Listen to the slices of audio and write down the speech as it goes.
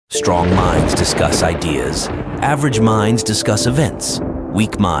Strong minds discuss ideas. Average minds discuss events.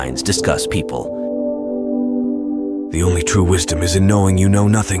 Weak minds discuss people. The only true wisdom is in knowing you know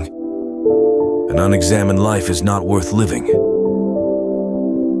nothing. An unexamined life is not worth living.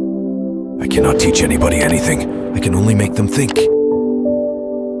 I cannot teach anybody anything. I can only make them think.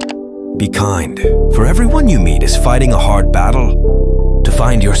 Be kind, for everyone you meet is fighting a hard battle. To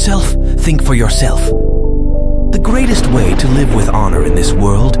find yourself, think for yourself. The greatest way to live with honor in this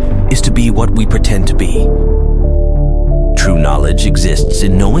world is to be what we pretend to be. True knowledge exists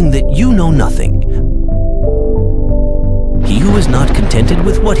in knowing that you know nothing. He who is not contented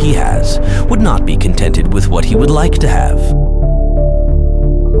with what he has would not be contented with what he would like to have.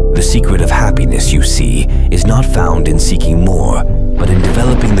 The secret of happiness, you see, is not found in seeking more, but in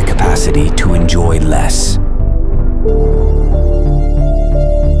developing the capacity to enjoy less.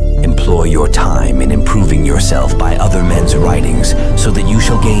 Employ your time in improving yourself by other men's writings, so that you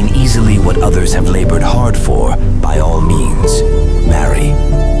shall gain easily what others have labored hard for. By all means, marry.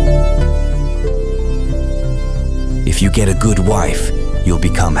 If you get a good wife, you'll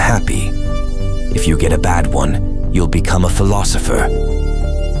become happy. If you get a bad one, you'll become a philosopher.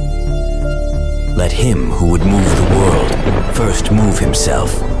 Let him who would move the world first move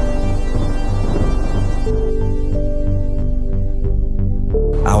himself.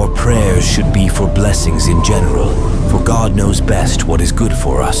 Our prayers should be for blessings in general, for God knows best what is good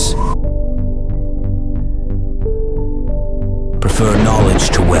for us. Prefer knowledge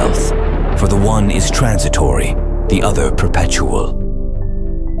to wealth, for the one is transitory, the other perpetual.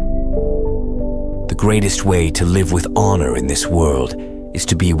 The greatest way to live with honor in this world is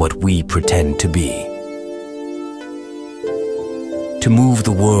to be what we pretend to be. To move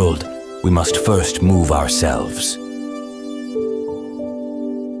the world, we must first move ourselves.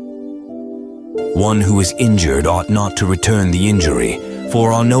 One who is injured ought not to return the injury,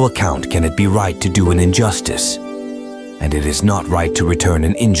 for on no account can it be right to do an injustice. And it is not right to return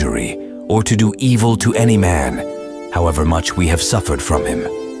an injury, or to do evil to any man, however much we have suffered from him.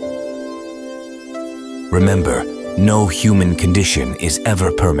 Remember, no human condition is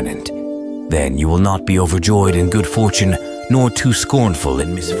ever permanent. Then you will not be overjoyed in good fortune, nor too scornful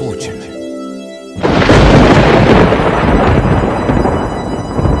in misfortune.